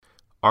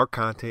Our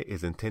content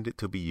is intended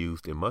to be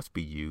used and must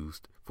be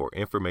used for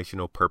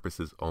informational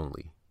purposes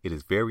only. It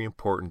is very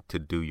important to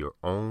do your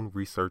own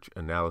research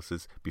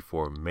analysis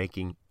before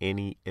making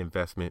any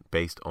investment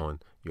based on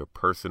your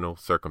personal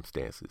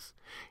circumstances.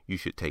 You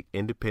should take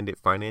independent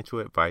financial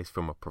advice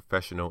from a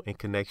professional in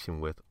connection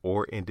with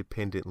or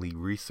independently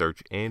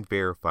research and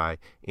verify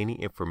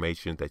any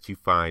information that you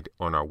find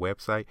on our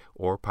website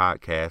or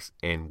podcast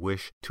and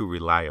wish to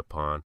rely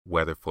upon,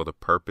 whether for the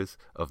purpose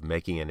of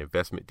making an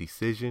investment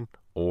decision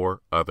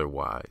or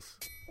otherwise.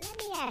 Let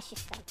me ask you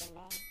something,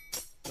 man.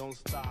 Don't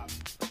stop.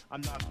 I'm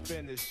not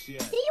finished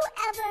yet. Do you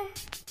ever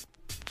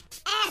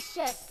ask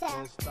yourself,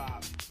 Don't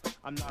stop.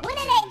 I'm not when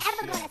are finished they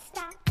ever yet. gonna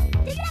stop?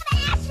 Do you ever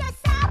ask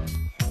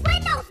yourself,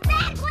 when those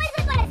bad boys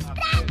are gonna stop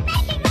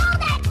making all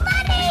that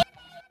money?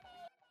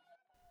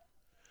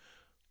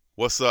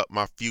 What's up,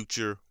 my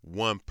future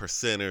one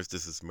percenters?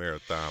 This is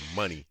Marathon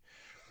Money,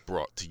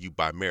 brought to you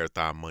by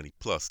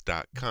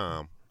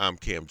MarathonMoneyPlus.com. I'm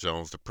Cam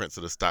Jones, the prince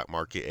of the stock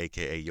market,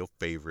 aka your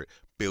favorite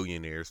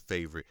billionaire's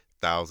favorite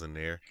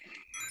thousandaire.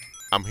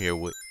 I'm here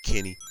with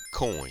Kenny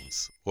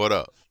Coins. What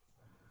up?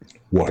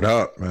 What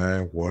up,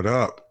 man? What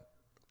up?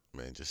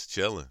 Man, just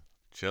chilling.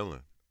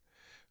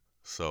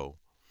 So,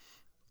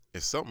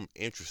 it's something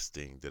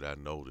interesting that I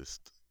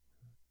noticed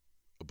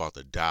about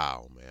the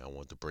Dow, man. I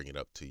want to bring it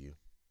up to you.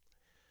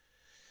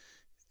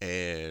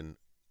 And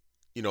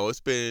you know, it's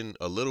been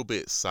a little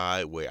bit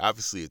sideways.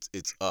 Obviously,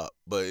 it's up,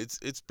 but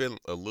it's been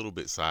a little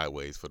bit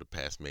sideways for the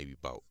past maybe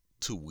about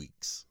 2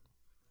 weeks.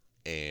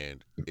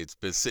 And it's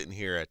been sitting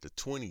here at the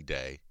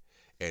 20-day,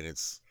 and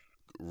it's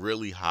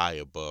really high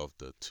above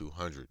the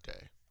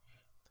 200-day.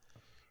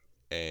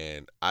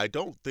 And I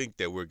don't think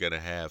that we're going to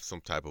have some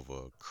type of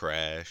a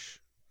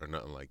crash or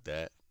nothing like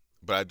that.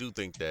 But I do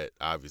think that,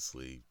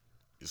 obviously,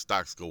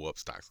 stocks go up,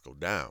 stocks go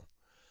down.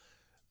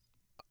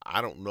 I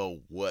don't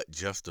know what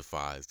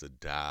justifies the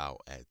Dow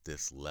at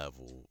this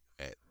level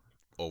at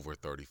over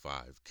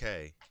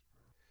 35K.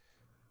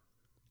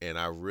 And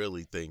I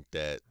really think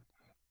that,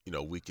 you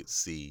know, we could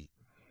see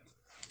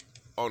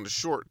on the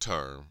short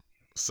term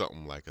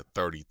something like a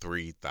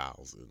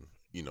 33,000,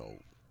 you know,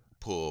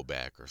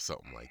 pullback or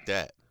something like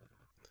that.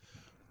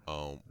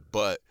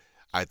 But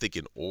I think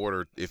in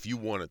order, if you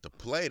wanted to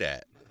play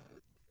that,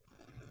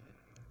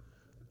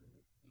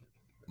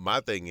 my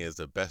thing is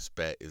the best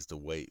bet is to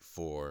wait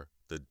for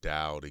the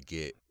Dow to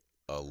get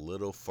a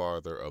little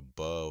farther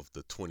above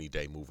the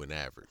 20-day moving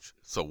average.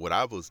 So what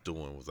I was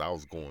doing was I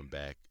was going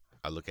back,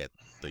 I look at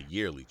the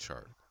yearly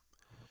chart,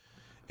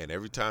 and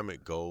every time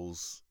it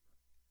goes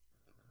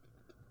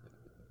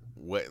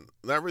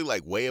not really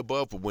like way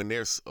above, but when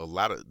there's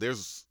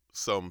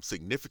some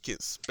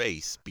significant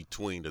space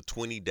between the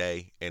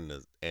 20-day and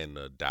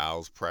the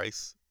Dow's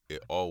price,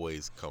 it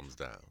always comes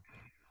down.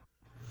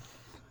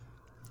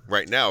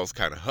 Right now it's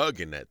kind of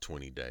hugging that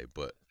 20-day,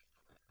 but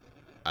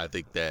I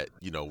think that,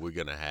 you know, we're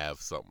going to have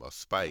a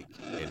spike,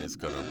 and it's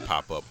going to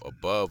pop up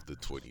above the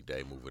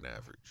 20-day moving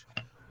average.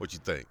 What you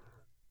think?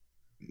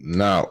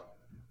 Now,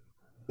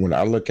 when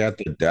I look at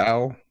the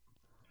Dow,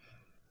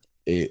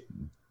 the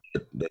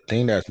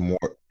thing that's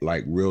more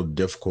like real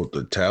difficult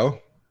to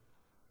tell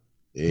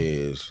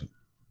is,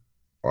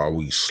 are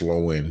we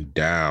slowing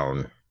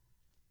down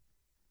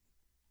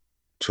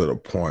to the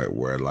point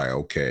where, like,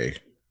 okay,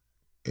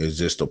 is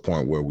this the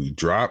point where we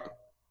drop,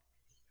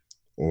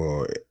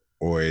 or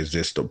is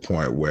this the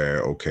point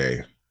where,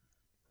 okay,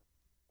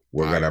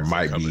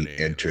 might be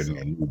entering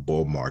a new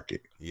bull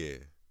market? Yeah.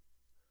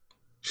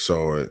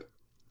 So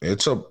I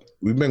feel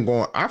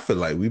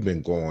like we've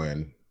been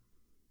going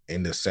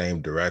in the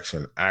same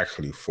direction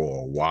actually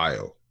for a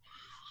while.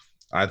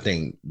 I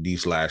think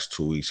these last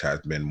 2 weeks has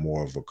been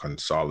more of a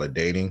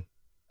consolidating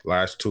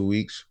last 2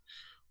 weeks,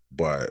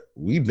 but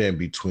we've been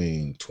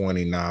between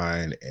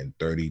 29 and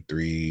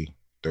 33,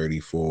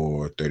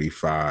 34,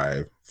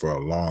 35 for a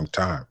long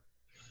time.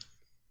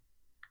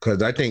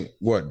 Because I think,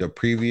 the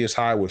previous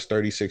high was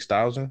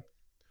 36,000?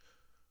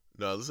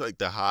 No, it looks like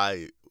the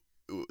high,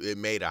 it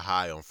made a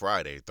high on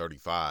Friday,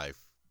 35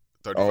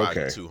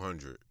 okay.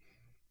 200.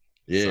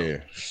 Yeah,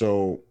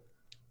 so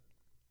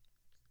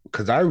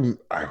because I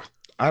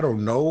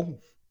don't know.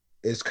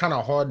 It's kind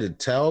of hard to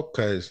tell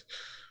because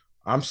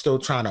I'm still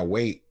trying to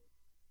wait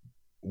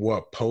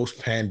what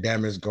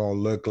post-pandemic is going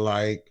to look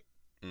like.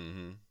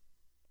 Mm-hmm.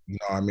 You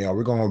know what I mean? Are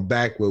we going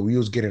back where we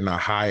was getting a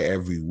high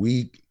every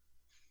week?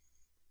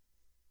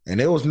 And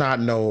it was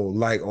not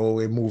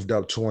it moved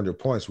up 200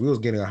 points. We was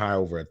getting a high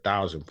over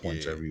 1,000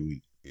 points every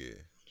week. Yeah.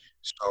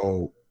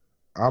 So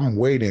I'm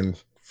waiting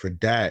for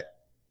that.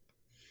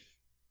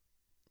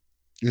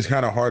 It's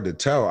kind of hard to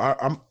tell.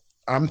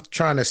 I'm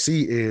trying to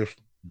see if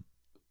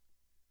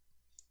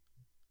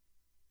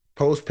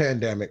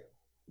post-pandemic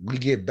we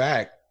get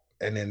back,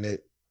 and then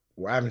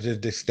what happens is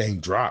this thing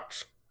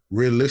drops.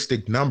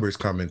 Realistic numbers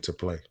come into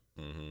play.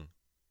 Mm-hmm.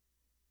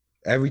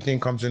 Everything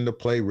comes into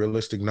play.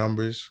 Realistic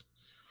numbers.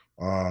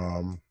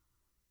 About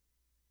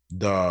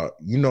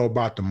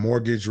the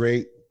mortgage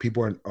rate.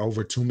 People are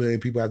over 2 million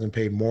people hasn't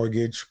paid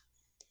mortgage.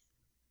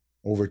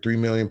 Over 3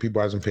 million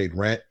people hasn't paid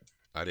rent.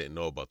 I didn't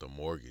know about the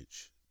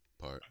mortgage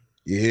part.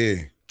 Yeah.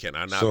 Can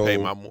I not So pay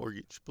my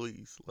mortgage,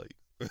 please? Like,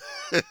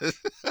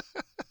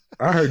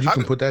 I heard you how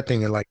can do, put that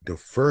thing in like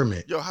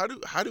deferment. yo, how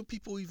do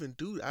people even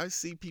do? I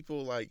see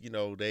people like, you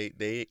know,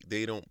 they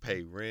don't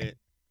pay rent.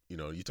 You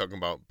know, you talking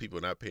about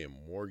people not paying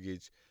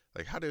mortgage.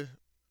 Like, how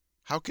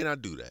can I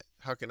do that?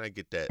 How can I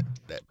get that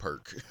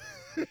perk?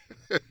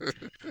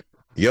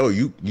 Yo,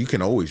 you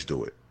can always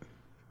do it.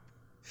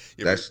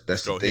 Yeah, but That's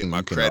it's the gonna hit thing. my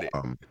You can credit,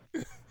 and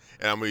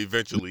I'm gonna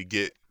eventually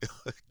get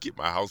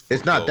my house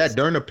it's not that foreclosed.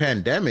 during the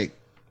pandemic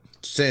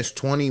since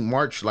 20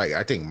 March, like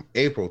I think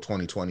April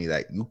 2020,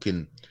 that you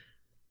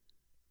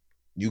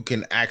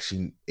can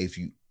actually, if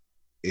you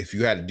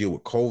had to deal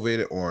with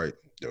COVID, or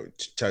to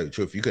tell you the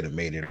truth, you could have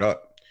made it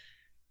up.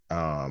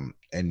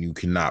 And you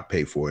cannot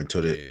pay for it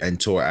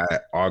until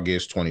at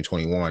August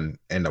 2021,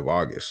 end of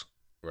August.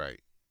 Right.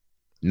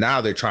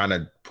 Now they're trying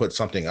to put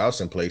something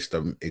else in place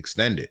to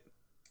extend it.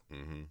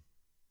 Mm-hmm.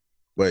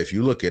 But if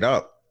you look it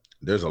up,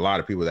 there's a lot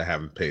of people that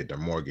haven't paid their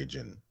mortgage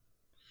in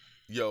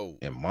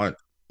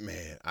months.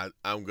 Man,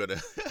 I'm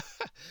gonna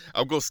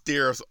I'm gonna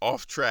steer us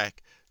off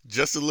track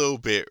just a little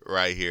bit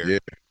right here. Yeah.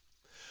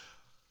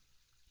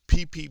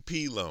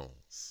 PPP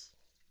loans.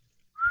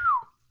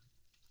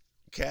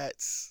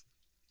 Cats.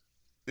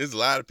 There's a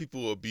lot of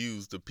people who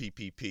abuse the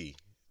PPP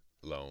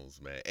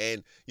loans, man.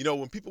 And you know,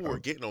 when people were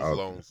getting those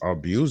loans,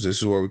 Abuse. This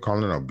is what we're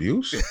calling it,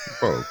 abuse,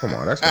 bro. Come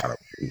on, that's not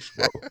abuse,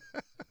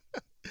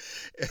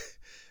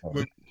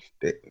 bro.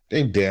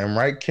 They damn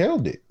right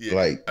killed it. Yeah,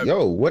 like,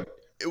 yo, what?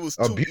 It was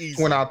too abuse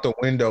easy. went out the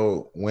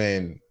window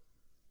when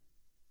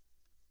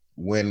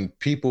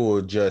people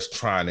were just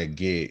trying to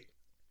get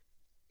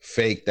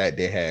fake that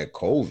they had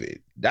COVID.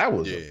 That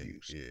was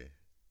abuse. Yeah.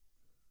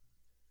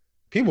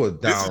 People are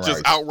This is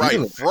just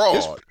outright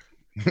fraud.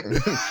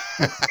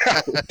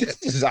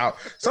 This is out.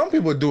 Some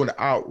people are doing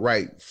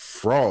outright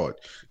fraud.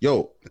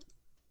 Yo,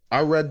 I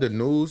read the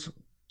news.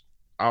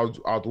 I was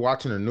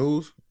watching the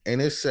news,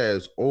 and it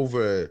says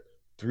over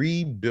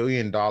 $3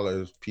 billion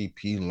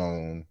PP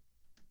loan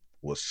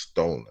was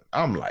stolen.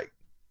 I'm like,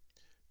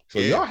 so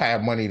y'all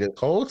had money this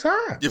whole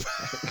time.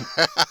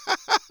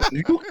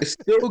 You can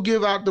still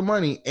give out the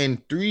money,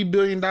 and $3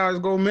 billion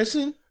go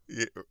missing.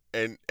 Yeah,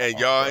 and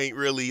y'all ain't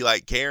really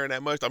like caring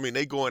that much. I mean,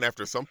 they going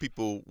after some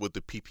people with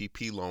the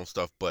PPP loan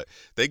stuff, but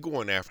they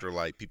going after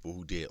like people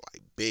who did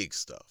like big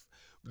stuff.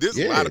 There's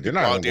a lot of people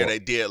out there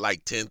that did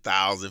like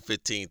 10,000,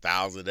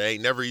 15,000. They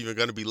ain't never even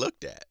gonna be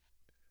looked at.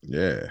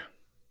 Yeah.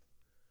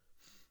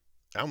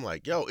 I'm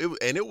like, yo,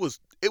 it was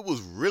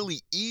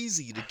really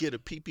easy to get a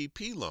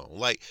PPP loan.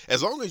 Like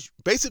as long as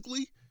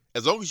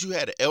you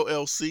had an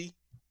LLC,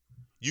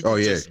 you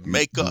could just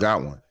make up. You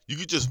got one. You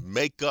could just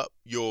make up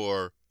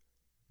your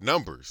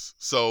numbers.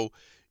 So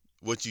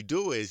what you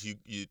do is you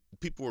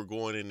people are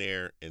going in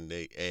there and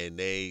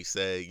they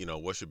say, you know,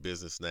 what's your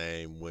business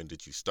name? When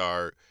did you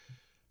start?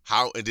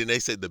 And then they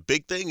say the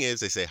big thing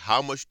is they say,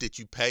 how much did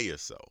you pay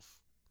yourself?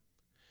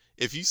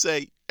 If you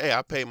say, hey,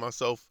 I pay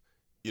myself,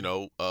 you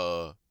know,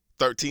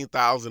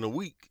 $13,000 a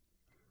week,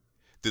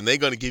 then they're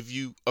gonna give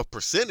you a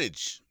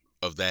percentage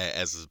of that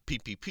as a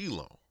PPP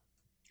loan.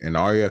 And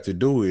all you have to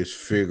do is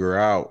figure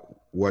out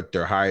what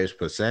their highest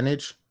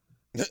percentage.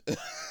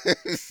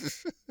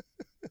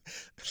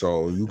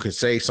 So you can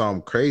say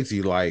something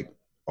crazy like,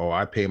 "Oh,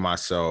 I pay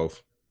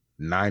myself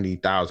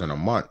 $90,000 a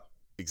month."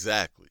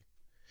 Exactly,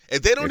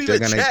 and they don't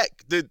even check.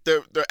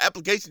 Their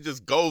application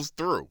just goes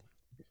through.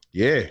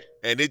 Yeah,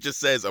 and it just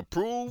says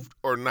approved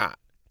or not.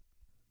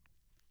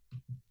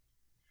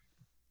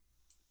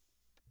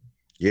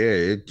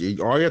 Yeah,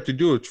 all you have to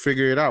do is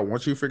figure it out.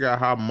 Once you figure out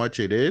how much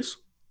it is,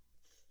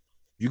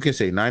 you can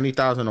say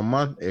 $90,000 a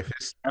month. If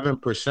it's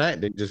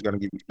 7%, they're just gonna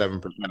give you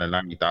 7% of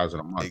 $90,000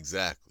 a month.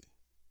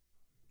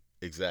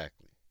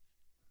 Exactly.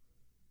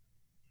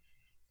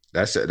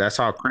 That's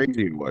how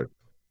crazy it was.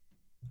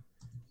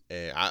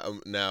 And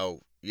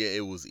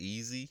it was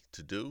easy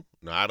to do.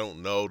 Now I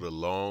don't know the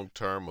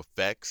long-term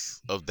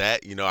effects of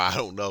that. You know, I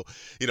don't know.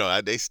 You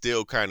know, they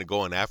still kind of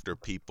going after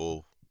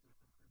people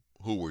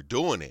who were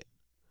doing it.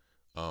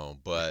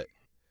 But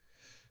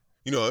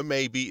you know,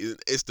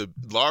 it's the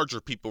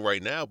larger people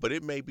right now, but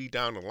it may be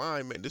down the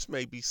line, man. This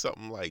may be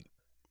something like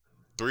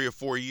 3 or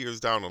 4 years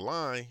down the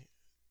line.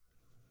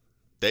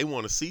 They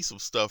want to see some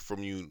stuff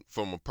from you,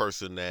 from a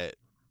person that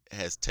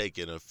has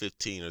taken a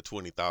 $15,000 or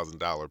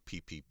 $20,000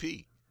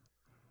 PPP.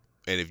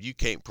 And if you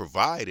can't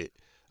provide it,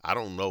 I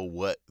don't know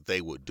what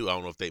they would do. I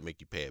don't know if they make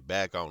you pay it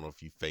back. I don't know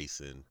if you're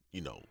facing,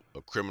 you know,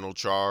 a criminal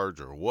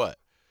charge or what.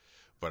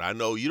 But I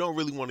know you don't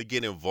really want to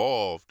get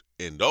involved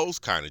in those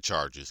kind of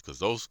charges, because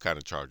those kind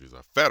of charges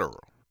are federal.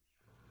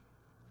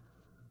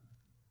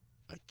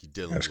 Like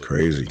That's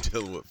crazy. You're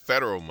dealing with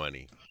federal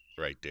money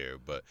right there.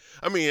 But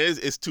I mean,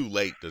 it's too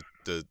late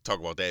to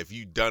talk about that. If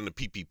you've done the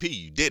PPP,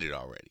 you did it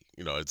already.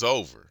 You know, it's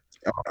over.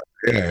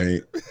 Yeah,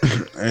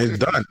 it's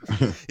done.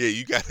 Yeah,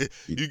 you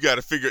got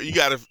to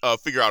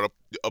figure out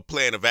a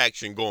plan of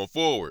action going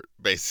forward,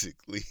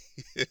 basically.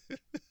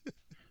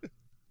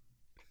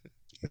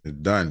 It's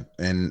done.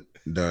 And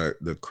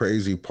the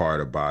crazy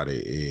part about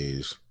it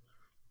is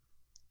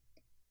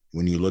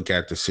when you look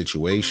at the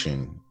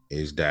situation,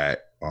 is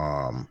that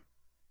a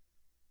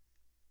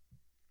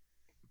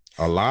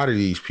lot of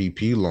these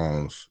PP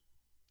loans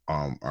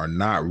are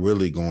not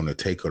really going to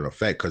take an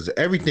effect because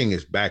everything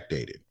is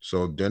backdated.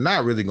 So they're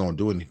not really going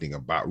to do anything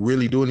about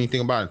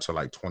it until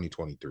like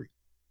 2023.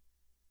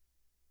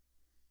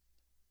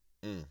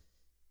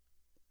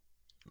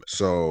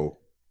 So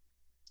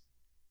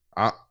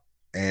I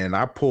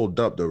pulled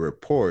up the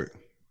report.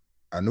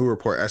 A new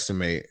report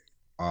estimate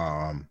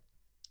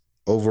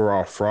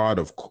overall fraud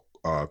of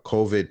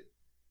COVID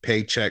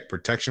paycheck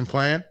protection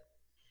plan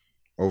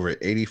over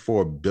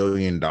 $84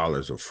 billion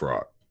of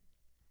fraud.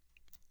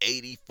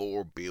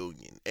 84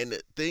 billion. And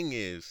the thing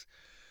is,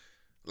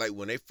 like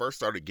when they first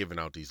started giving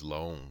out these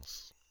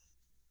loans,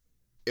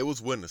 it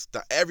was when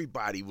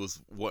everybody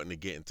was wanting to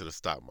get into the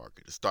stock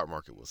market. The stock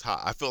market was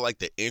hot. I feel like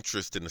the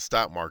interest in the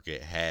stock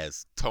market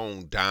has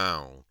toned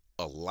down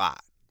a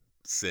lot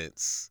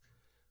since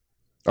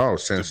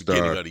the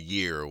beginning of the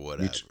year or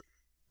whatever.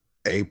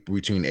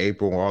 Between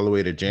April all the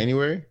way to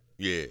January.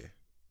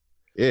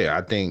 Yeah,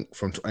 I think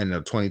from in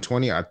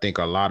 2020, I think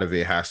a lot of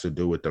it has to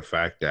do with the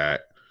fact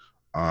that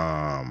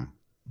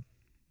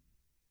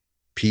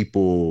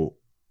people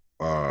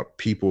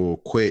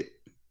quit,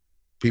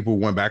 people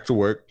went back to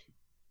work.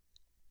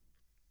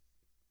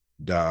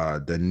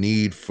 The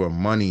need for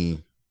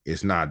money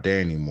is not there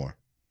anymore,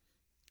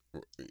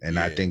 and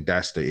I think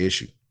that's the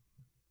issue.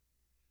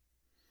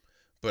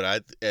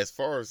 But as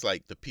far as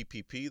like the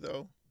PPP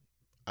though,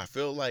 I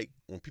feel like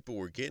when people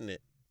were getting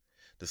it,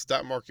 the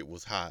stock market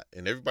was hot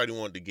and everybody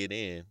wanted to get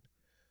in.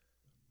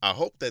 I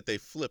hope that they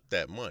flipped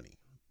that money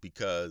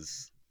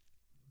because,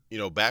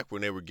 back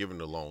when they were giving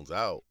the loans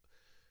out,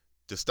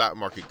 the stock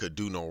market could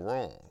do no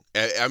wrong.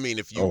 I mean,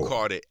 if you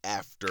caught it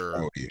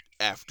after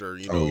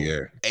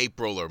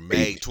April or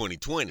May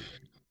 2020.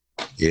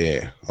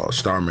 Yeah,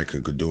 stock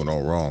market could do no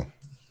wrong.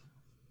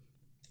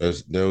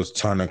 There was a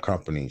ton of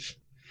companies.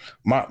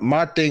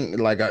 My thing,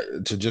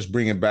 to just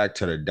bring it back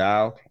to the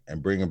Dow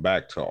and bring it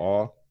back to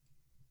all,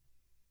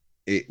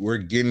 we're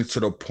getting to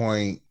the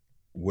point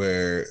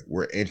where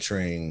we're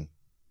entering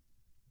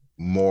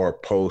more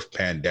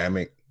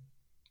post-pandemic.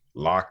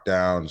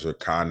 Lockdowns are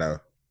kind of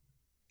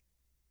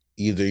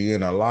either you're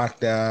in a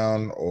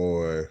lockdown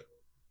or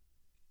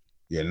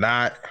you're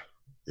not.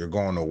 You're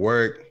going to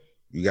work.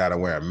 You got to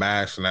wear a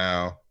mask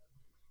now.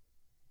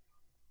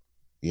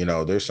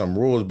 There's some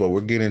rules, but we're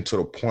getting to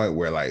the point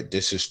where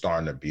this is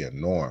starting to be a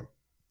norm.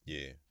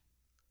 Yeah.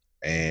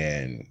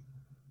 And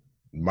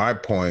my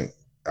point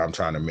I'm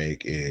trying to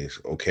make is,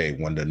 okay,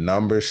 when the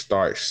numbers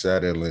start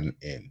settling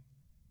in,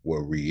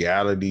 when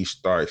reality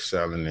starts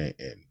settling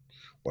in,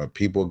 when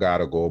people got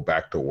to go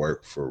back to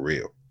work for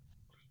real,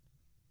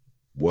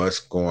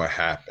 what's going to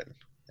happen?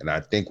 And I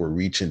think we're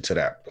reaching to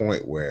that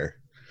point where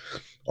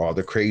all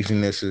the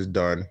craziness is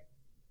done.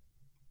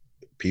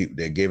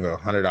 They're giving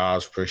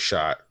 $100 per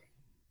shot.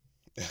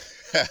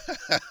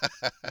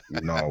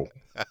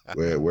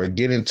 We're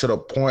getting to the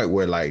point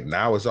where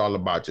now it's all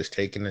about just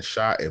taking a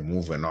shot and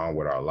moving on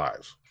with our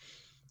lives.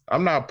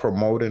 I'm not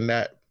promoting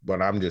that,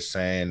 but I'm just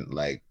saying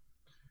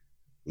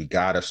we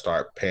got to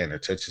start paying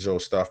attention to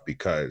those stuff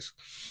because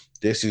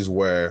this is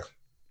where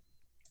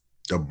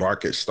the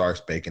market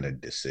starts making a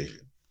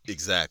decision.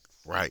 Exactly.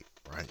 Right.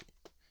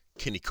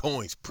 Kenny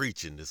Coyne's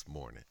preaching this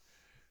morning.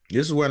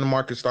 This is when the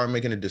market starts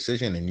making a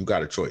decision and you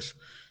got a choice.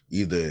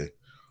 Either,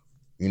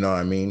 you know what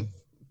I mean?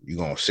 You're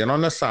going to sit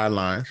on the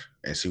sidelines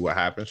and see what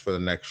happens for the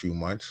next few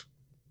months.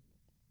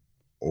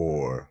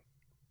 Or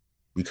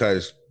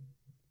because,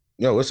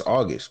 it's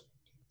August.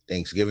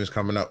 Thanksgiving's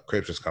coming up.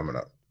 Christmas coming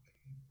up.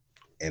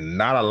 And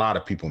not a lot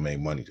of people made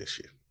money this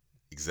year.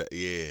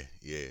 Exactly.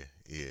 Yeah.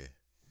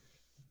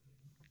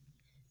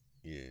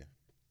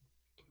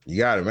 You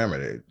got to remember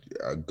that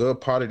a good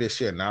part of this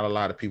year, not a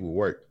lot of people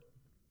work.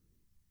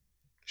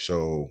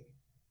 So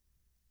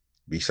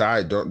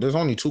besides, there's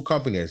only two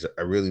companies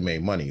that really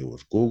made money. It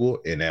was Google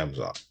and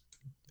Amazon.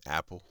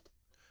 Apple.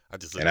 I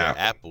just looked at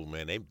Apple,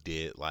 man. They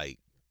did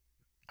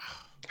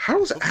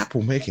How is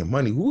Apple making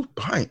money? Who's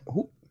buying?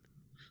 Who?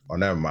 Oh,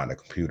 never mind. The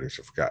computers.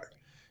 I forgot.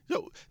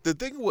 The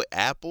thing with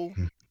Apple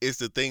is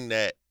the thing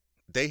that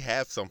they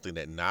have something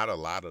that not a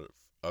lot of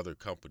other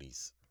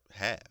companies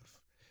have.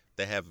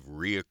 They have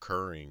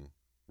reoccurring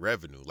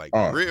revenue,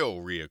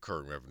 real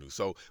reoccurring revenue.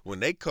 So when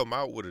they come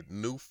out with a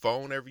new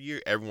phone every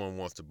year, everyone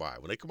wants to buy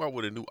it. When they come out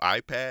with a new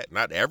iPad,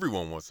 not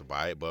everyone wants to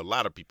buy it, but a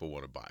lot of people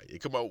want to buy it. They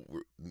come out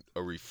with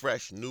a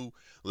refreshed new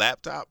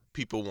laptop,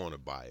 people want to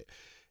buy it.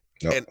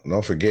 No,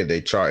 don't forget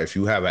they charge, if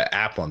you have an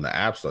app on the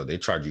App Store, they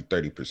charge you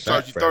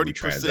 30% for every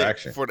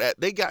transaction. For that.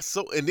 They got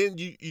and then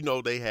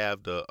they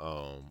have the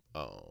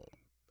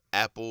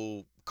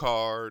Apple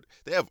Card.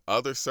 They have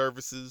other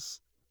services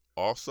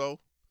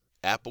also.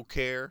 Apple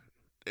Care.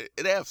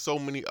 They have so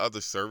many other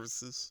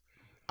services,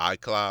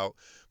 iCloud.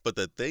 But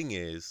the thing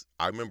is,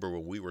 I remember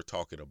when we were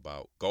talking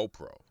about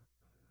GoPro,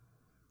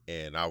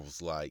 and I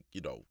was like,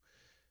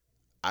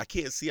 I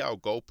can't see how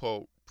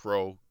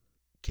GoPro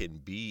can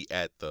be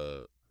at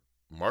the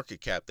market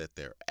cap that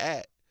they're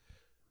at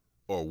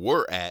or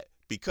were at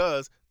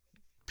because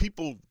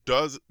people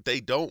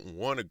they don't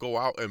want to go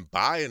out and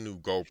buy a new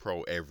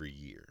GoPro every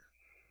year.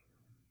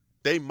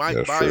 They might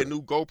That's buy true. a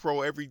new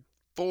GoPro every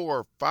 4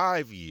 or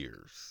 5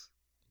 years.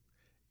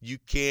 You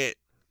can't,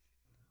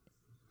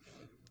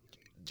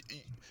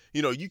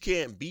 you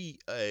can't be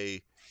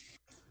a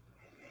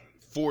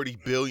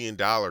 $40 billion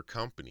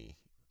company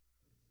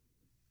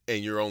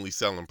and you're only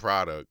selling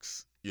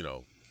products,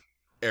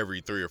 every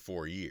 3 or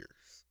 4 years.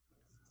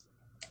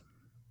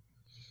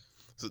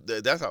 So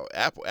that's how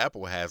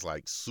Apple has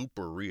like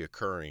super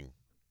reoccurring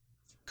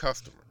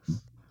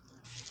customers.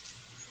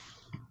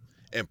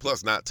 And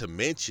plus, not to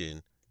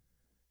mention,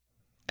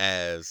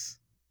 as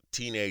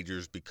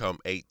teenagers become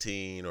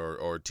 18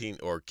 or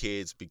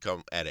kids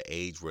become at an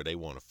age where they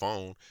want a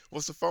phone,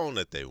 what's the phone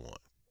that they want?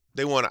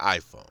 They want an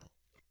iPhone.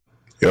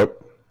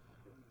 Yep.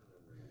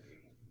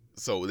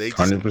 So they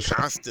just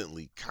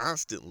 100%.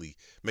 constantly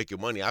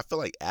making money. I feel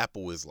like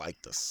Apple is like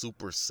the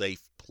super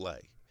safe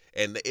play.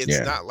 And it's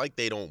not like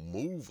they don't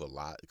move a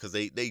lot, because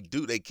they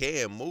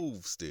can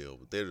move still.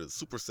 But they're the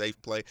super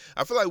safe play.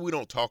 I feel like we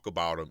don't talk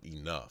about them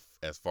enough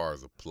as far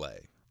as a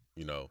play,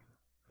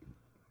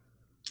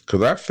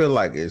 Because I feel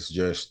like it's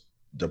just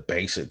the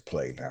basic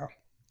play now.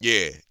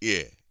 Yeah.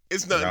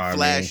 It's nothing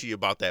flashy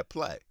about that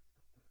play.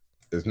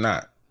 It's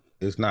not.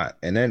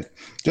 And then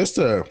just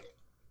to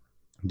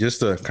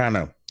kind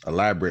of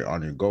elaborate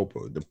on your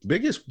GoPro,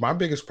 my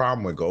biggest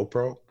problem with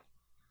GoPro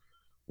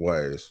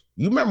was,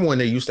 you remember when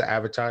they used to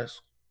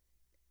advertise?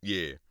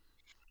 Yeah.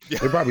 They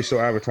probably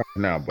still advertise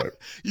now, but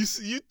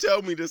you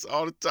tell me this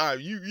all the time.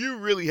 You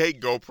really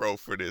hate GoPro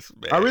for this,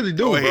 man. I really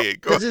do. Go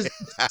ahead. Because it's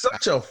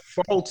such a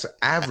false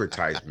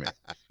advertisement.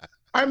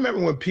 I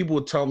remember when people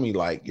would tell me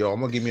like, "Yo, I'm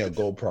gonna give me a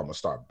GoPro. I'm gonna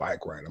start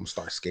bike riding. I'm gonna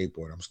start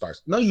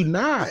skateboarding. No, you're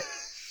not.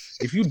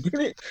 If you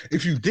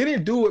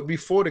didn't do it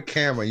before the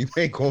camera, you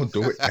ain't gonna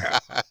do it now.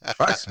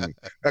 Trust me.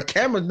 A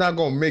camera's not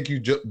gonna make you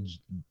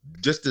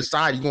just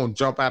decide you're gonna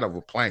jump out of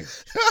a plane.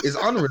 It's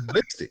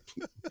unrealistic.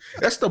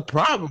 That's the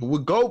problem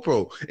with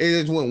GoPro. It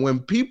is when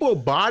people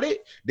bought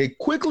it, they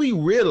quickly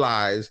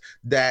realized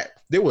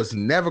that they was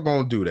never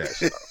gonna do that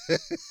stuff.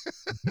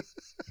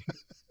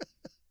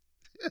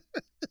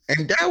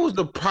 And that was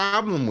the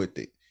problem with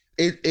it.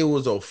 It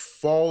was a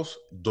false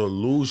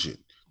delusion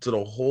to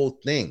the whole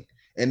thing.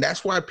 And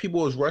that's why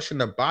people was rushing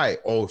to buy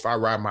it. Oh, if I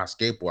ride my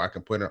skateboard, I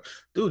can put it on.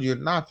 Dude, you're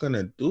not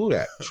gonna do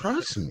that.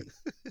 Trust me.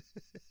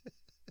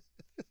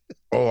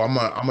 Oh, I'm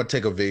gonna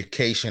take a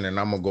vacation and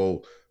I'm gonna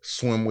go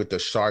swim with the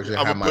sharks and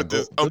I'm gonna put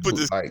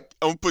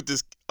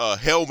this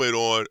helmet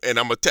on and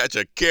I'm gonna attach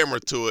a camera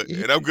to it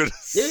and I'm gonna.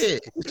 Yeah,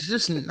 it's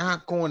just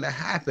not going to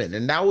happen.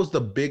 And that was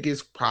the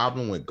biggest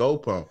problem with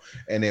GoPro.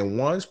 And then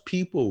once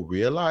people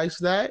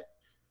realized that,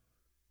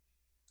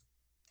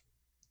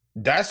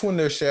 that's when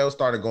their sales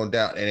started going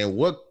down. And then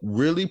what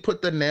really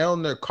put the nail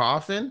in their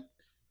coffin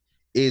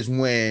is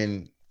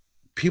when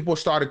people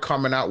started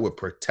coming out with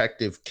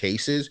protective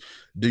cases.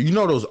 Do you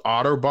know those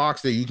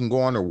OtterBox that you can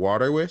go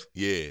underwater with?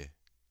 Yeah.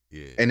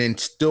 And then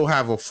still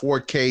have a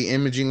 4K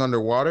imaging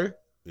underwater?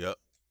 Yep.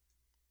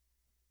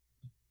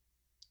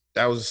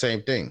 That was the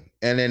same thing.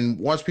 And then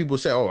once people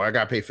say, "Oh, I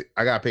gotta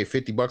pay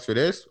 $50 for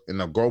this," and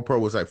the GoPro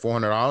was like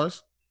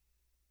 $400,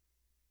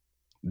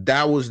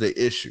 that was the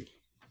issue.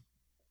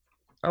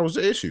 That was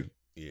the issue.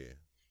 Yeah.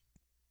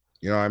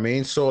 You know what I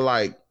mean? So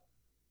like,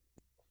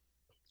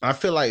 I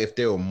feel like if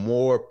they were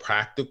more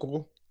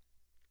practical,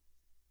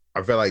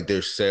 I feel like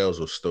their sales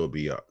will still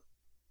be up.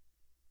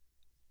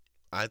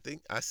 I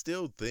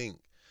still think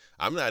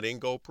I'm not in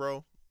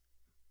GoPro.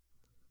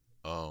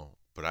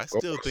 But I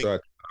still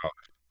think.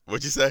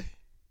 What'd you say?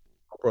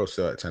 GoPro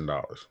sell at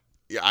 $10.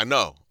 Yeah, I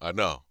know.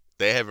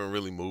 They haven't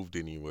really moved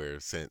anywhere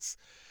since.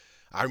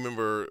 I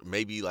remember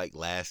maybe like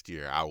last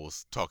year I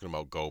was talking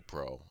about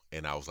GoPro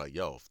and I was like,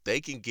 "Yo, if they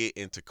can get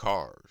into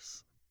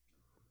cars,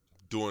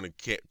 doing the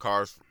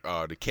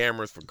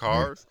cameras for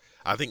cars,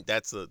 I think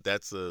that's a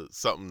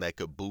something that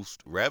could boost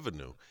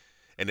revenue."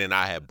 And then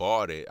I had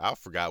bought it. I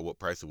forgot what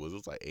price it was. It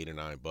was like $8 or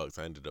 $9.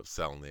 I ended up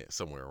selling it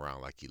somewhere around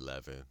like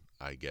 11,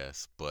 I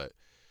guess. But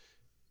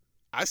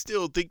I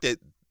still think that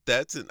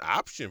that's an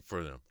option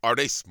for them. Are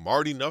they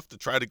smart enough to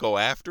try to go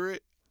after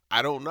it?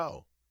 I don't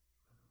know.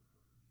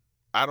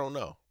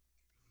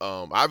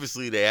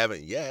 Obviously they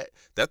haven't yet.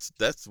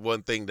 That's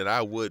one thing that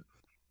I would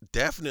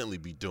definitely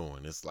be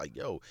doing. It's like,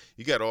 yo,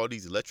 you got all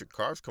these electric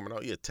cars coming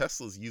out. Yeah,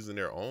 Tesla's using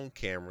their own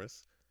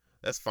cameras.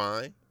 That's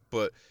fine.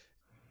 But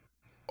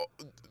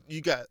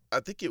you got, I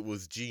think it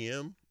was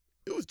GM.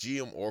 It was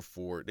GM or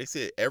Ford. They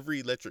said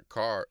every electric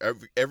car,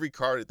 every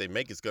car that they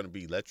make is going to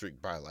be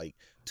electric by like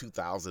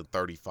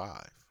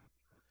 2035.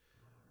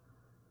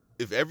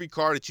 If every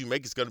car that you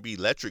make is going to be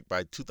electric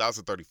by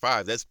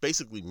 2035, that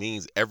basically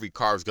means every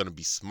car is going to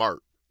be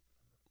smart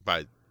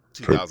by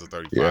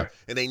 2035. Yeah.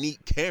 And they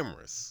need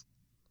cameras.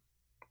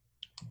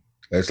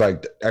 It's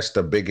like, that's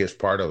the biggest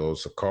part of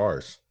those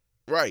cars.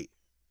 Right.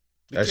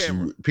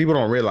 People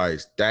don't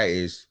realize that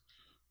is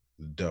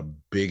the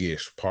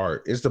biggest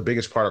part. It's the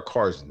biggest part of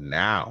cars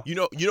now. You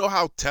know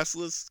how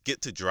Teslas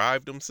get to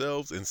drive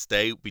themselves and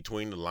stay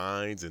between the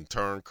lines and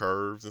turn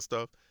curves and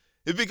stuff?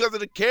 It's because of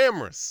the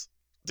cameras.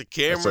 The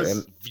cameras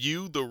and-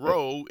 view the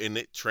road and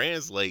it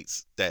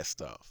translates that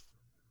stuff.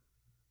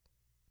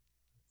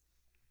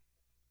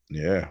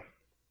 Yeah.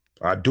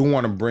 I do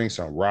want to bring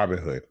some Robin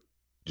Hood.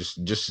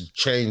 Just to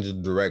change the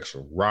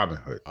direction. Robin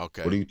Hood.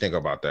 Okay. What do you think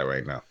about that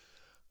right now?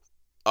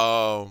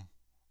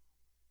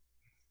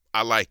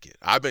 I like it.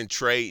 I've been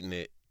trading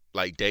it,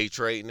 like day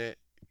trading it,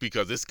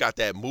 because it's got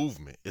that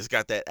movement. It's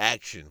got that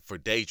action for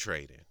day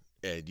trading.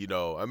 And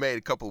I made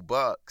a couple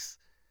bucks.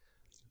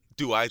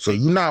 So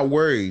you're not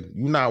worried.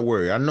 You're not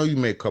worried. I know you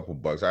made a couple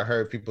bucks. I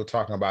heard people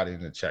talking about it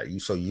in the chat.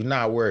 So you're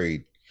not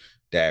worried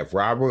that if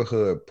Robin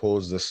Hood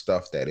pulls the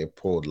stuff that it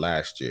pulled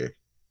last year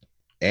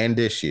and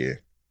this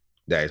year,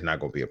 that is not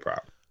going to be a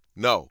problem?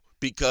 No,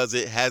 because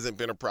it hasn't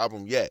been a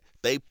problem yet.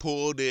 They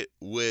pulled it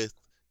with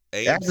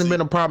AMC. It hasn't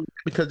been a problem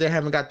because they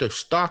haven't got their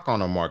stock on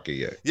the market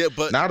yet. Yeah,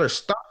 but now their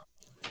stock.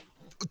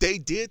 They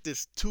did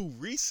this too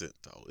recent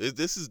though.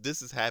 This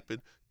has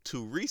happened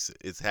too recent.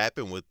 It's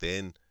happened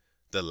within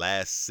the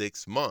last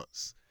 6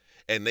 months,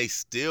 and they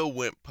still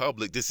went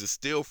public. This is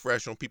still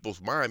fresh on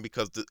people's mind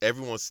because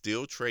everyone's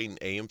still trading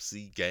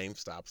AMC,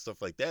 GameStop,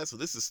 stuff like that. So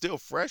this is still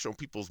fresh on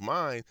people's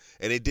mind,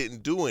 and it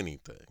didn't do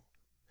anything.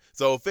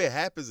 So if it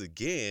happens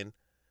again,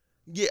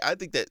 yeah, I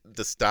think that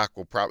the stock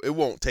it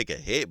won't take a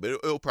hit, but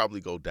it'll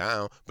probably go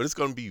down, but it's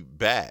going to be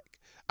back.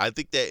 I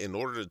think that in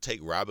order to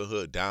take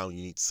Robinhood down,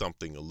 you need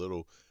something a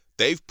little.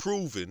 They've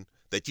proven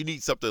that you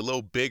need something a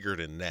little bigger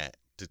than that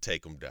to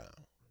take them down.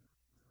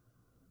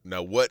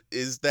 Now, what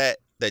is that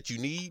you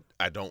need?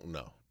 I don't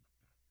know.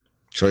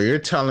 So you're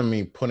telling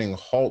me putting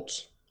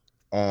halts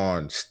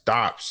on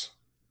stops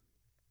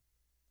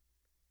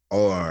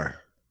or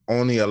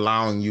only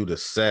allowing you to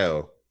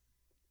sell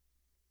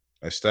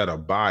instead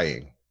of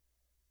buying,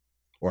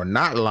 or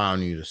not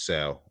allowing you to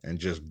sell and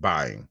just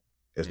buying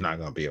is not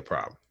going to be a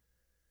problem?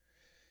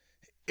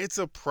 It's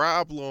a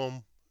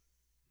problem.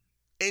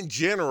 In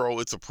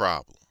general, it's a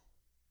problem,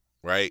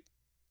 right?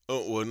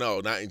 Well, no,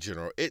 not in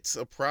general. It's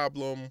a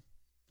problem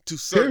to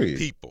certain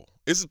people.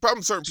 It's a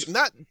problem to certain people.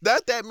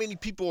 Not that many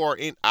people are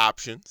in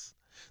options.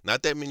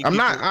 Not that many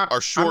people are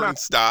short in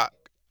stock.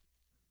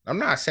 I'm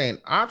not saying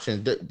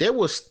options. They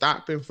were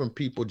stopping from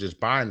people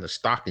just buying the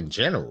stock in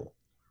general.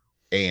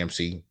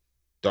 AMC,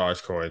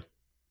 Dogecoin,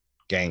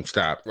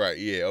 GameStop. Right,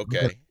 yeah,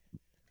 okay.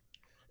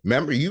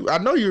 Remember, I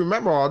know you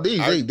remember all these.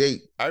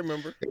 I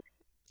remember.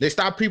 They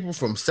stopped people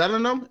from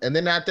selling them, and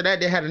then after that,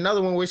 they had another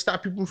one where it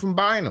stopped people from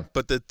buying them.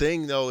 But the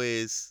thing, though,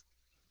 is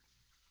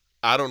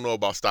I don't know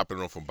about stopping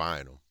them from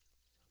buying them,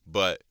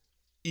 but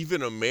even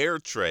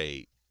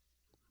Ameritrade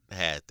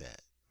had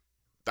that.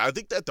 I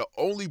think that the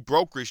only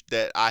brokerage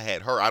that I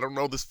had heard, I don't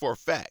know this for a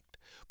fact,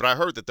 but I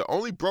heard that the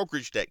only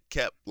brokerage that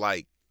kept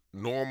like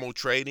normal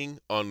trading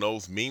on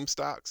those meme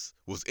stocks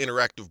was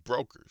Interactive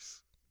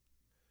Brokers.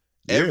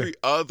 Yeah. Every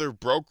other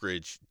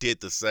brokerage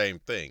did the same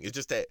thing. It's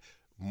just that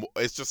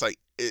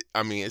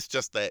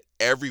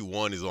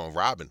everyone is on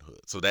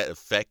Robinhood, so that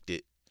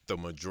affected the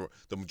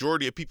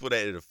majority of people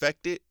that it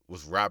affected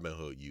was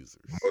Robinhood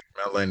users. Most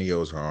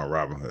millennials are on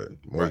Robinhood.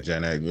 More right.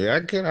 Gen X. Yeah,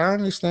 I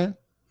understand.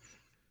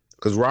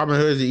 Because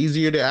Robinhood is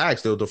easier to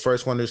ask. They were the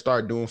first one to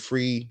start doing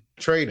free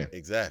trading.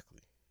 Exactly.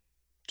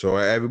 So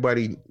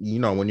everybody,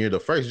 when you're the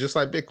first, just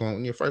like Bitcoin,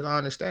 when you're first, I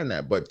understand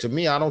that. But to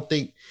me, I don't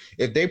think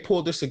if they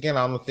pull this again,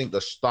 I don't think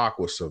the stock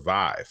will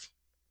survive.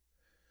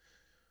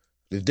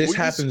 If this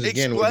happens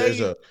again,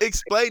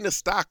 explain the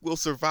stock will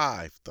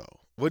survive though.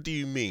 What do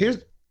you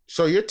mean?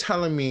 So you're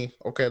telling me,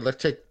 okay,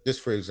 let's take this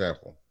for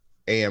example,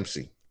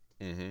 AMC.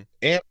 Mm-hmm.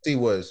 AMC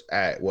was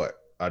at what?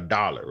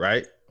 $1,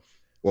 right?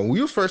 When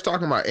we were first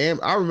talking about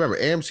I remember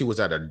AMC was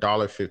at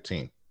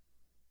 $1.15.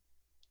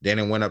 Then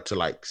it went up to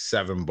like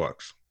 $7.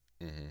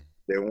 Mm-hmm.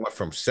 They went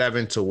from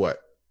 7 to what?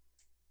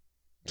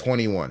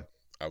 21.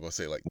 I was gonna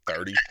say like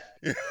 30.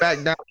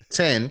 Back down to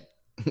 10.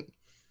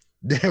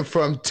 Then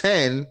from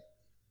 10,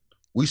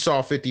 we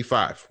saw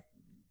 55.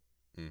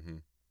 Mm-hmm.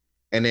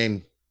 And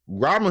then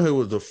Robinhood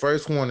was the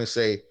first one to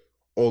say,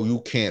 "Oh, you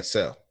can't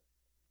sell."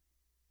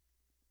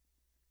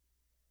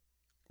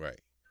 Right.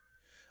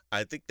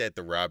 I think that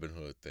the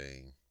Robinhood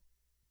thing.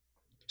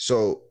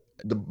 So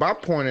my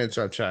point is,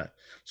 I'm trying.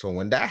 So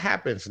when that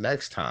happens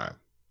next time,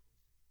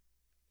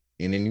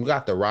 and then you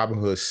got the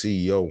Robinhood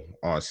CEO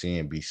on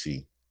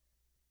CNBC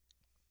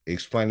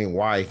explaining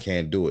why he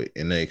can't do it,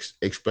 and the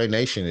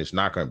explanation is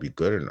not going to be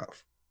good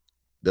enough,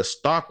 the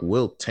stock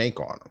will tank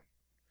on him.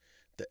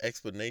 The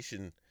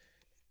explanation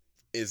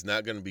is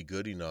not going to be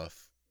good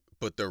enough,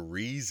 but the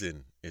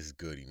reason is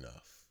good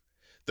enough.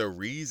 The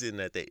reason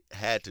that they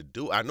had to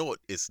do, I know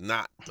it's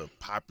not the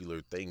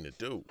popular thing to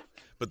do,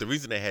 but the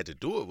reason they had to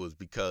do it was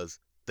because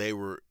they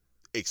were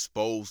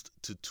exposed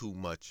to too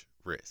much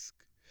risk.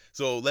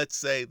 So let's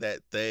say that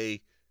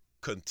they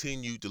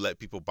continue to let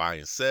people buy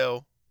and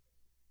sell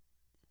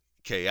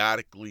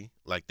chaotically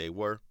like they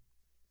were.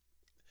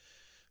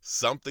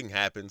 Something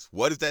happens.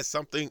 What is that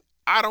something?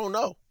 I don't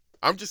know.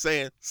 I'm just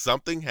saying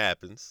something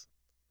happens.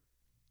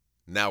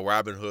 Now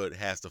Robinhood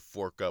has to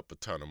fork up a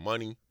ton of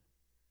money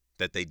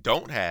that they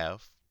don't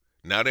have.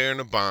 Now they're in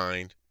a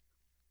bind.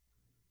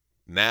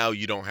 Now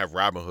you don't have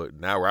Robinhood.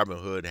 Now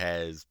Robinhood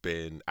has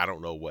been, I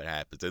don't know what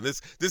happens. And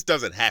this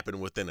doesn't happen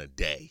within a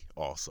day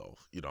also.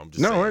 You know, I'm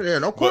just No, saying.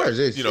 yeah, of course.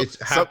 But, you know, it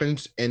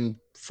happens in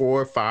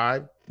 4 or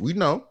 5. We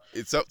know.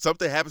 It's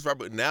something happens,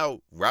 but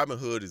now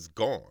Robinhood is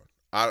gone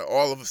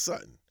all of a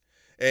sudden.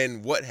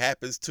 And what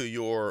happens to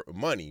your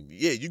money?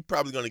 Yeah, you're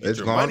probably going to get It's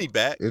your gone. money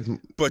back,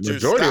 but your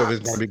Majority of it's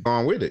stocks, going to be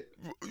gone with it.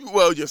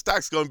 well, your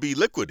stock's going to be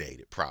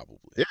liquidated probably.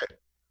 Yeah.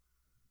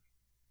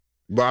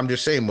 But I'm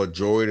just saying,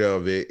 majority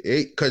of it,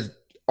 because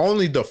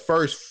only the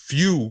first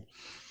few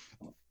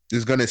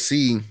is gonna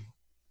see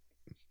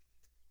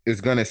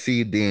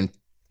the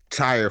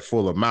entire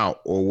full amount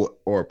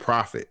or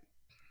profit.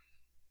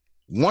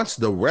 Once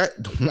the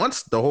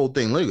whole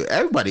thing legal,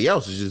 everybody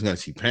else is just gonna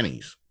see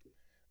pennies.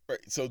 Right.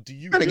 So do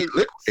you Gonna really, get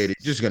liquidated?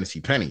 Just gonna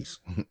see pennies.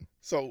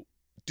 so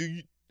do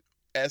you,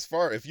 as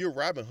far if you're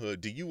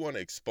Robinhood, do you want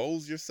to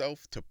expose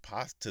yourself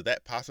to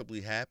that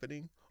possibly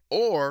happening,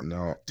 or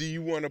No, do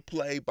you want to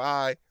play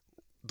by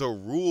the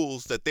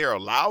rules that they're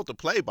allowed to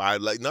play by?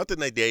 Like nothing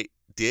that they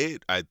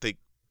did, I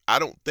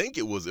don't think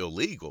it was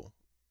illegal.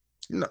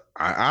 no,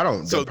 I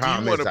don't. So The do you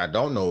problem is wanna- I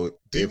don't know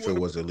do you if it wanna-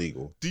 was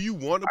illegal. Do you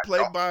want to I play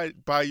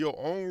don't. by your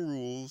own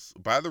rules,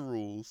 by the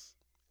rules,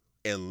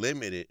 and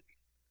limit it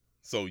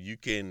so you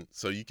can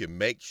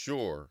make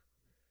sure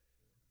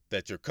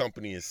that your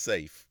company is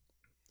safe,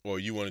 or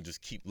you want to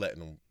just keep letting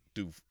them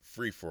do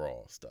free for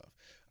all stuff?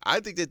 I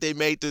think that they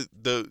made I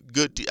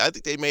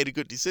think they made a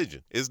good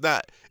decision.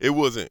 It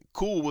wasn't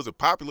cool, it wasn't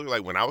popular.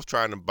 Like when I was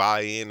trying to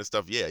buy in and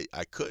stuff, yeah,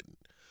 I couldn't.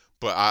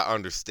 But I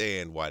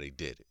understand why they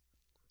did it.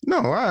 No,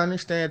 I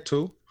understand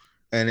too.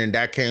 And then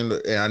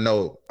and I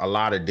know a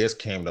lot of this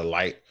came to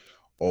light.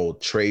 Oh,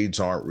 trades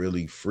aren't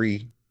really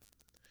free.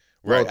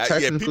 Right. Well, Yeah,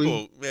 technically,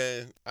 people,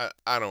 man,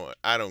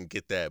 I don't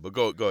get that. But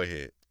go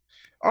ahead.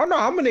 oh no,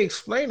 I'm gonna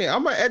explain it.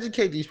 I'm gonna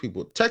educate these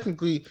people.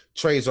 Technically,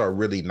 trades are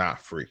really not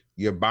free.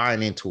 You're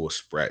buying into a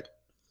spread.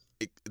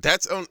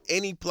 That's on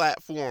any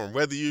platform,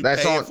 whether you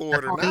That's paying on, for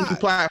it that's or on any not.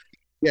 platform.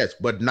 Yes,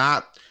 but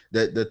not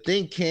the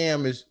thing.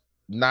 Cam is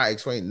not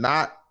explaining.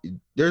 Not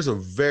there's a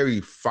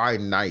very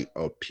finite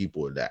of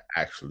people that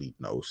actually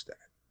knows that,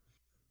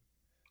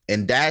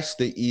 and that's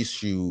the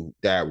issue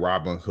that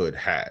Robinhood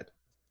had,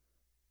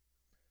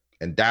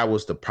 and that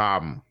was the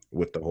problem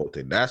with the whole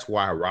thing. That's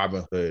why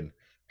Robinhood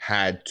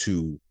had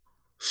to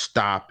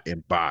stop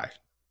and buy.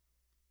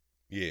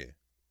 Yeah.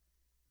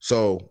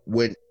 So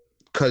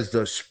because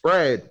the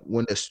spread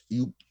when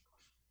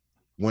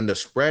the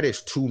spread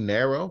is too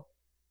narrow,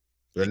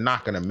 they're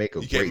not gonna make a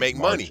You great can't make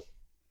margin. money.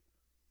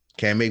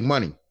 Can't make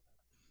money.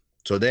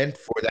 So then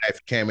for that, if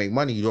you can't make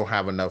money, you don't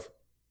have enough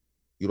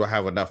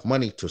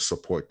money to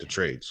support the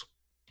trades.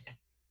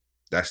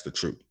 That's the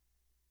truth.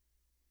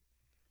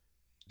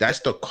 That's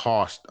the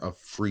cost of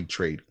free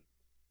trading.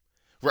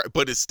 Right,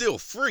 but it's still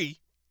free.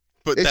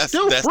 But It's that's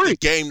still free. the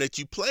game that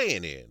you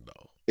playing in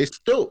though. It's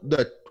still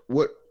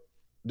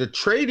the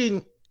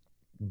trading,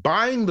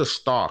 buying the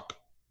stock.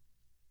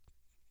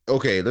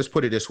 Okay, let's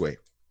put it this way.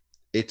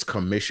 It's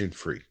commission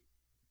free.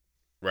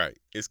 Right.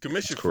 It's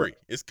commission That's free.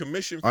 correct. It's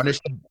commission free.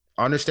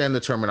 Understand the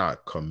terminology.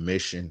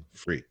 Commission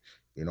free.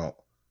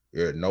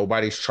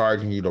 Nobody's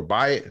charging you to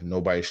buy it.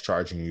 Nobody's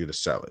charging you to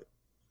sell it.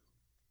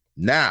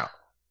 Now,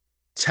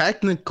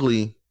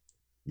 technically,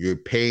 you're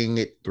paying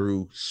it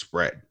through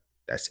spread.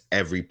 That's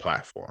every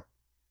platform.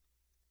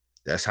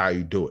 That's how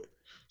you do it.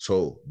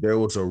 So there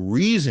was a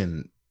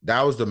reason.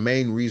 That was the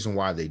main reason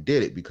why they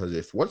did it,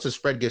 because once the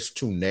spread gets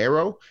too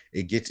narrow,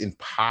 it gets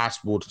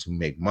impossible to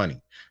make money.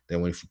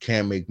 Then if you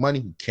can't make money,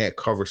 you can't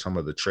cover some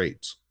of the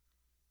trades.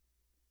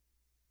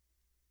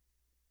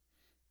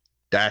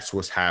 That's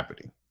what's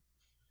happening.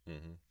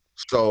 Mm-hmm.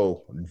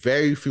 So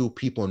very few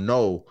people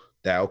know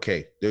that,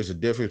 okay, there's a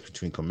difference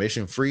between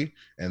commission free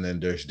and then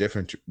there's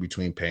difference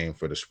between paying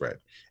for the spread.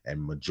 And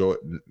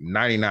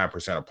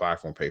 99% of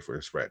platform pay for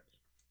the spread.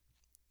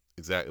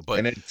 Exactly.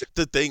 But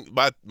the thing,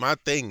 my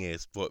thing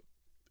is what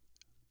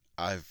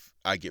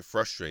I get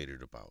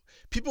frustrated about.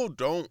 People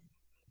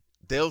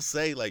they'll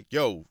say like,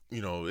 yo,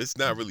 it's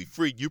not really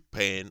free. You're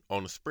paying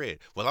on the spread.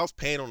 Well, I was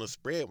paying on the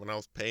spread when I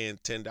was paying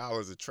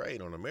 $10 a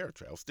trade on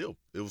Ameritrade.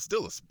 It was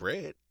still a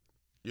spread.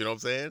 You know what I'm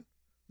saying?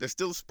 There's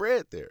still a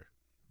spread there.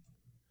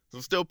 So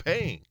I'm still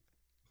paying.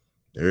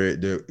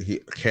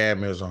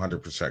 Cam is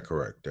 100%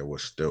 correct. It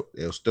was still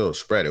a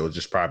spread. It was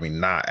just probably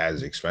not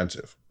as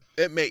expensive.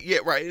 It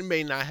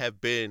may not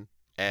have been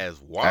as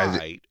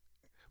wide,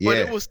 but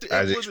it was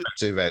as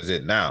expensive as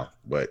it now.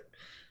 But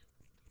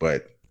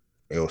it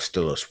was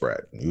still a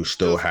spread. You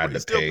still had to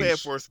pay. Paying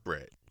for a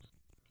spread.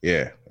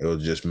 Yeah, it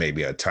was just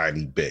maybe a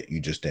tiny bit. You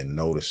just didn't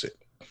notice it.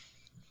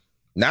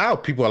 Now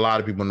a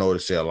lot of people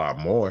notice it a lot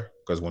more,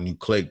 because when you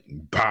click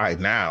buy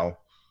now,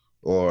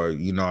 or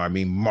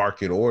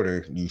market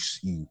order, you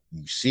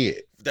see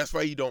it. That's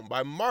why you don't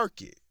buy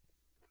market.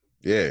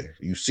 Yeah,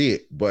 you see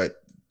it, but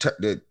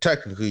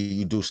technically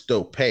you do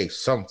still pay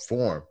some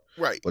form.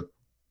 Right.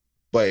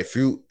 But if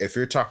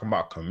you're talking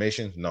about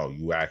commissions, no,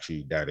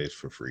 that is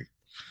for free.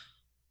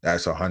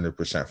 That's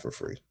 100% for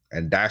free.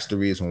 And that's the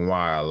reason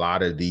why a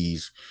lot of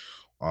these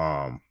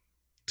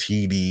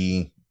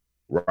TD,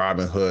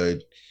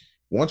 Robinhood.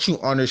 Once you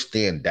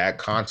understand that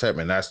concept,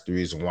 and that's the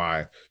reason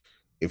why,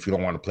 if you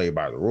don't want to play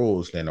by the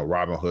rules, then a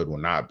Robinhood will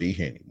not be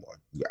here anymore.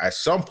 At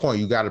some point,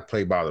 you got to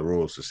play by the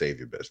rules to save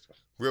your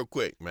business. Real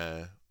quick,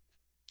 man.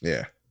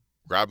 Yeah.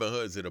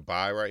 Robinhood is it a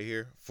buy right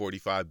here?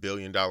 $45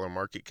 billion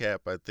market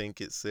cap, I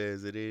think it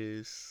says it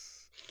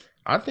is.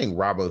 I think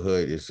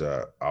Robinhood is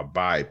a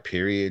buy,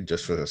 period,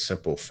 just for the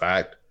simple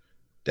fact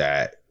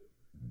that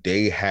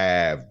they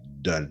have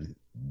done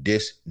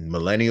this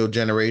millennial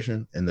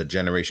generation and the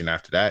generation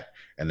after that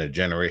and the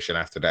generation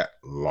after that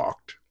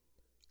locked.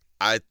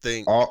 I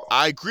think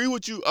I agree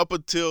with you up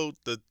until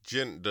the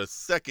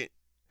second.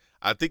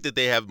 I think that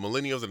they have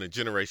millennials and a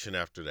generation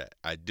after that.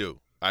 I do.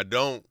 I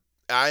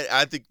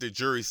think the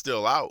jury's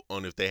still out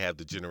on if they have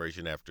the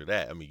generation after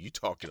that. I mean, you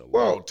talking a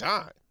long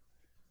time.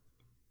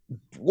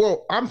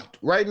 Well,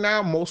 right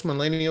now, most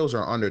millennials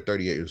are under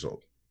 38 years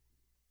old.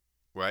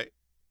 Right.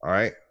 All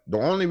right. The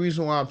only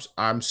reason why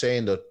I'm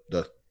saying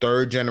the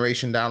third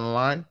generation down the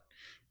line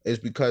is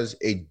because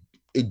it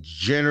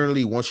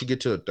generally, once you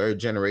get to the third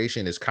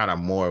generation, it's kind of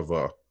more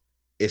of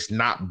it's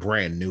not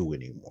brand new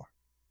anymore.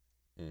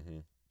 Mm-hmm.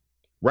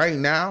 Right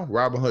now,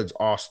 Robinhood's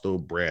all still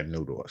brand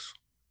new to us.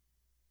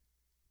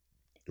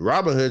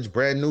 Robinhood's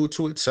brand new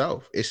to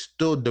itself. It's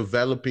still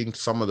developing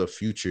some of the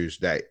futures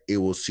that it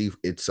will see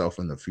itself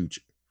in the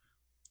future.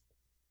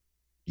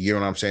 You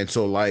know what I'm saying?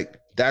 So, like,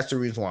 that's the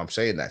reason why I'm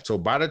saying that. So,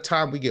 by the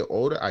time we get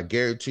older, I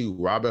guarantee you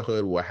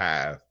Robinhood will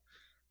have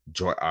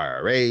joint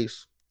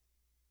IRAs,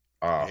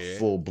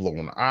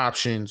 full-blown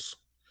options.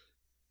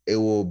 It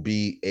will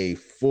be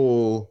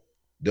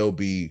there'll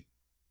be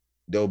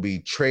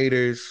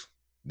traders,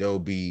 there'll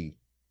be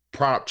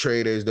prop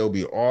traders, there'll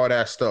be all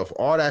that stuff.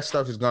 All that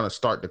stuff is going to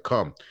start to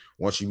come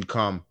once you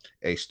become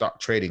a stock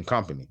trading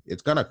company.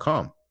 It's going to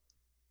come.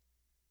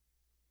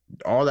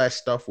 All that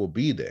stuff will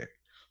be there.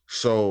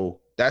 So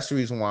that's the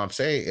reason why I'm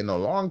saying in the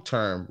long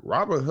term,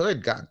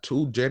 Robinhood got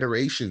 2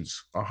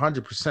 generations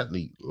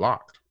 100%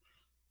 locked.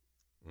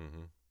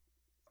 Mm-hmm.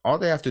 All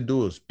they have to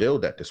do is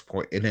build at this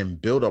point and then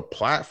build a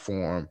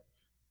platform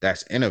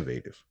that's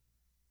innovative.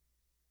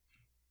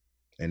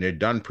 And they're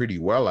done pretty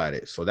well at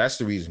it. So that's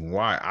the reason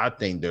why I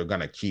think they're going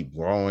to keep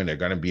growing. They're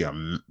going to be a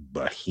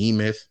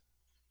behemoth.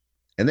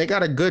 And they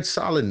got a good,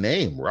 solid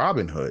name,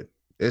 Robinhood.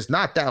 It's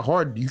not that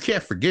hard. You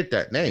can't forget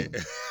that name.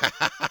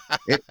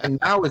 And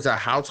now it's a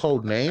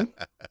household name.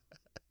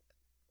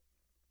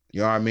 You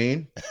know what I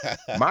mean?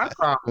 My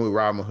problem with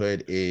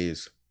Robinhood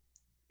is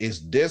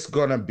this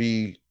going to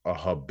be a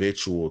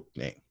habitual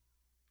thing?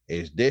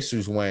 This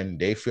is when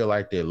they feel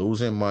like they're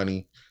losing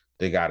money,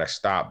 they got to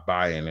stop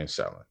buying and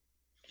selling.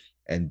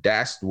 And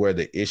that's where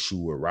the issue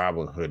with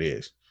Robinhood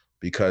is,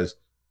 because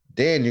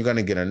then you're going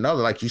to get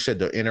another, like you said,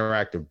 the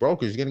interactive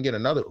brokers, you're going to get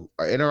another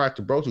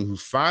interactive broker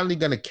who's finally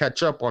going to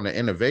catch up on the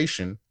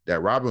innovation that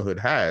Robinhood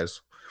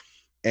has,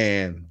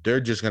 and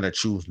they're just going to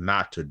choose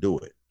not to do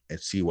it and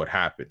see what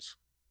happens.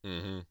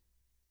 Mm-hmm.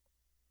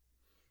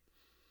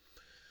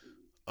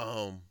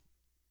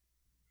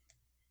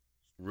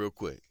 Real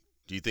quick,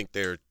 do you think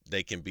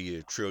they can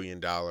be $1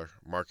 trillion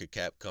market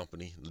cap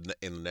company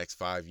in the next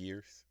 5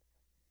 years?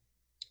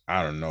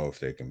 I don't know if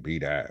they can be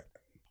that.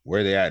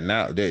 Where they at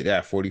now? They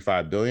at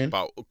 45 billion?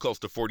 About close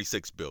to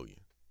 46 billion.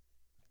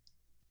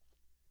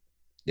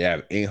 They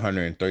have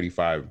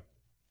 835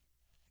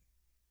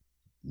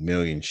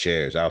 million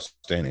shares,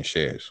 outstanding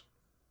shares.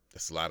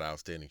 That's a lot of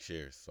outstanding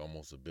shares. It's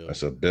almost $1 billion.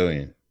 That's $1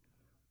 billion.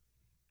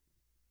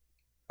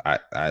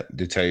 I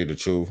to tell you the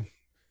truth.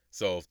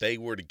 So if they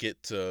were to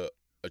get to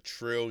 $1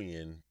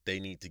 trillion, they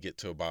need to get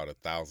to about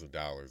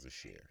 $1,000 a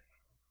share.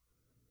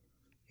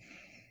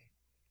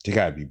 They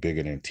gotta be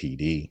bigger than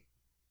TD.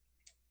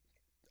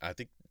 I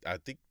think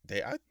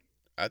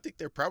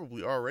they're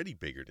probably already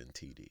bigger than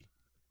TD.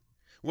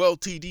 Well,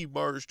 TD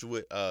merged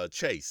with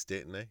Chase,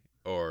 didn't they?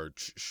 Or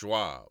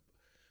Schwab.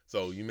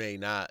 So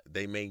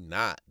they may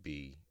not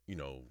be,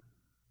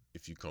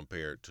 if you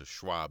compare it to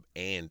Schwab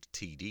and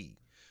TD.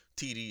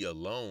 TD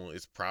alone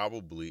is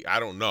probably, I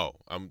don't know.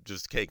 I'm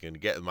just taking a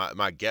guess.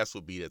 My guess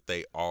would be that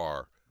they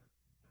are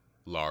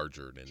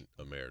larger than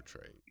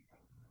Ameritrade.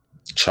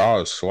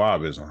 Charles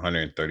Schwab is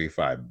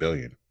 135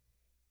 billion.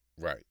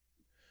 Right.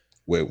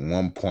 With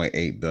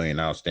 1.8 billion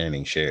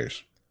outstanding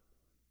shares.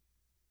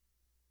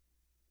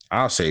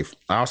 I'll say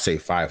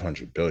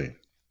 500 billion.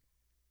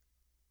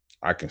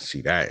 I can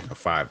see that in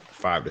 5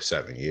 to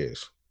 7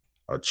 years.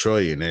 $1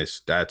 trillion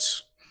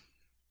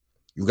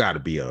you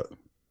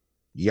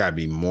gotta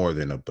be more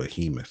than a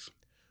behemoth.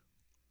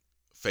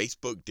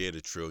 Facebook did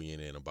 $1 trillion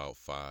in about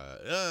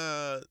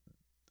 5.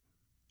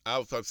 I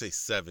would probably say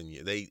 7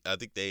 years. I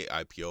think they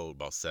IPO'd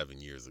about 7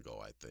 years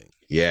ago, I think.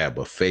 Yeah,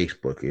 but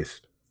Facebook is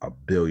 1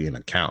 billion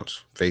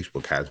accounts.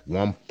 Facebook has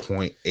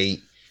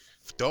 1.8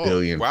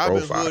 billion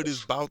profiles. Robinhood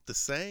is about the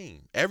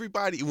same.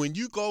 Everybody, when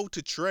you go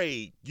to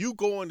trade, you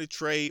go into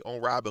trade on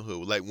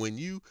Robinhood. Like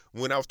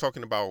when I was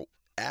talking about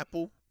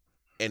Apple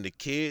and the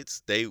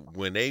kids,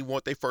 when they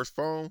want their first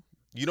phone,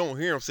 you don't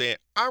hear them saying,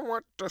 "I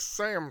want the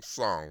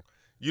Samsung."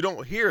 You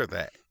don't hear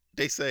that.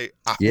 They say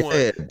I Yeah, want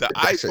the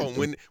that's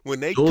iPhone. it. When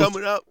they Those-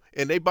 coming up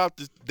and they about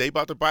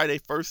to buy their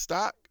first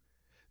stock,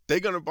 they're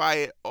gonna buy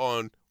it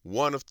on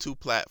one of two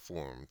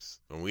platforms.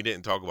 And we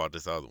didn't talk about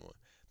this other one.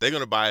 They're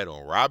gonna buy it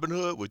on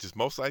Robinhood, which is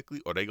most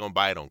likely, or they're gonna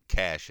buy it on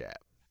Cash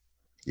App.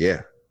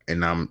 Yeah,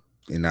 and I'm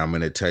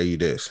gonna tell you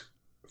this: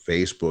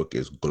 Facebook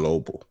is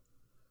global.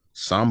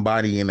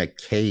 Somebody in a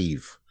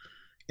cave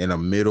in the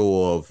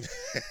middle of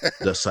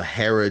the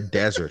Sahara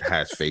Desert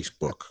has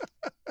Facebook.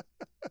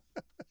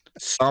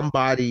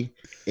 Somebody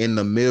in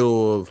the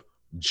middle of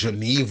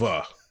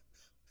Geneva,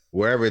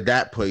 wherever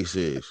that place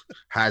is,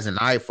 has an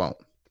iPhone.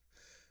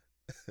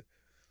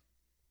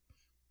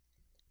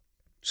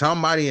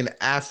 Somebody in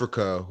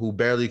Africa who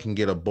barely can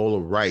get a bowl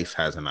of rice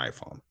has an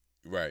iPhone.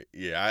 Right.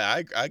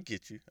 Yeah, I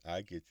get you.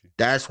 I get you.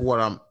 That's what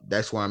I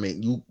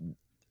mean.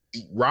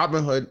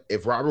 Robinhood,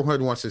 if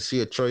Robinhood wants to see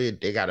 $1 trillion,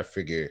 they got to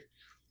figure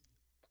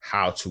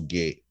how to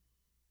get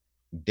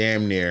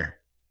damn near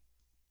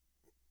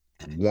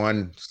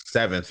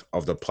 1/7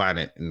 of the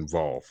planet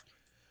involved.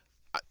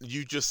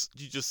 You just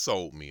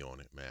sold me on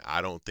it, man.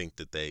 I don't think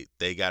that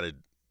they got to.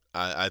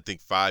 I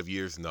think 5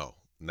 years, no,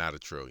 not $1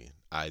 trillion.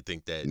 I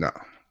think that No,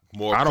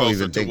 more I don't closer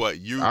even to think. what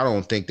you. I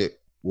don't think that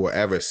we'll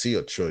ever see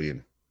 $1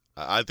 trillion.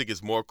 I think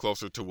it's more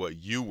closer to what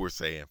you were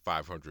saying,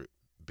 500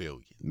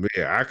 billion.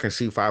 Yeah, I can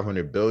see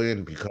 500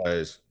 billion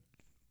because,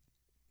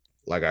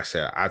 like I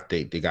said, I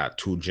think they got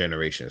 2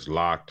 generations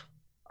locked.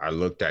 I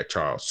looked at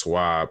Charles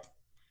Schwab.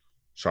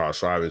 Charles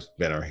Schwab has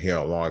been here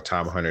a long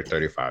time,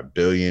 135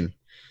 billion.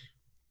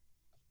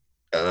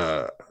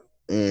 And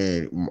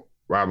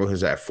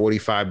Robinhood's at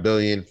 45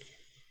 billion.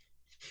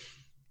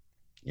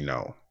 You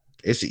know,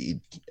 it's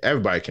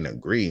everybody can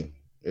agree.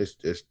 This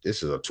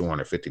is a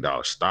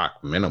 $250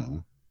 stock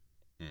minimum.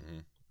 Mm-hmm.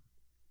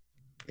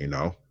 You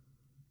know,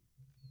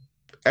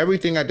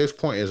 everything at this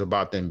point is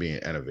about them being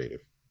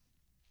innovative.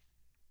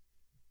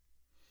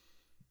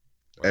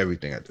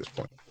 Everything at this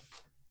point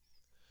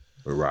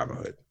with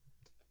Robinhood.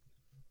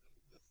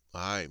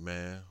 All right,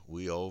 man.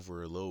 We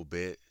over a little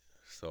bit,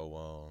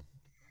 so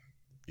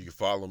you can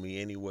follow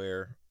me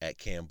anywhere at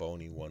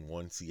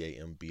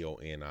Camboni11,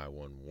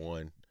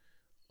 CAMBONI11.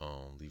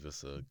 Leave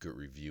us a good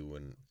review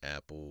in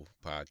Apple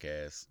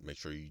Podcasts. Make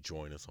sure you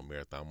join us on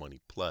Marathon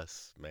Money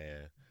Plus,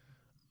 man.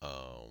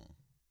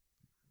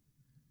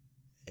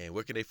 And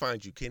where can they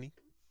find you, Kenny?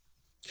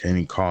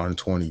 Kenny Collin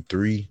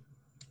 23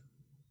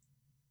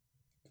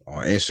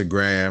 on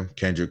Instagram.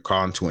 Kendrick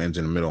Collin 2 ends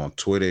in the middle on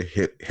Twitter.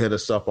 Hit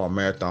us up on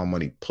Marathon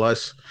Money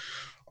Plus.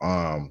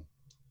 If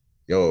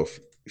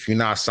you're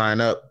not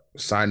signed up,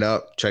 sign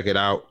up. Check it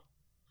out.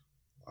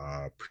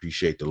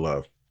 Appreciate the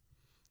love.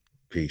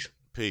 Peace.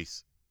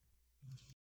 Peace.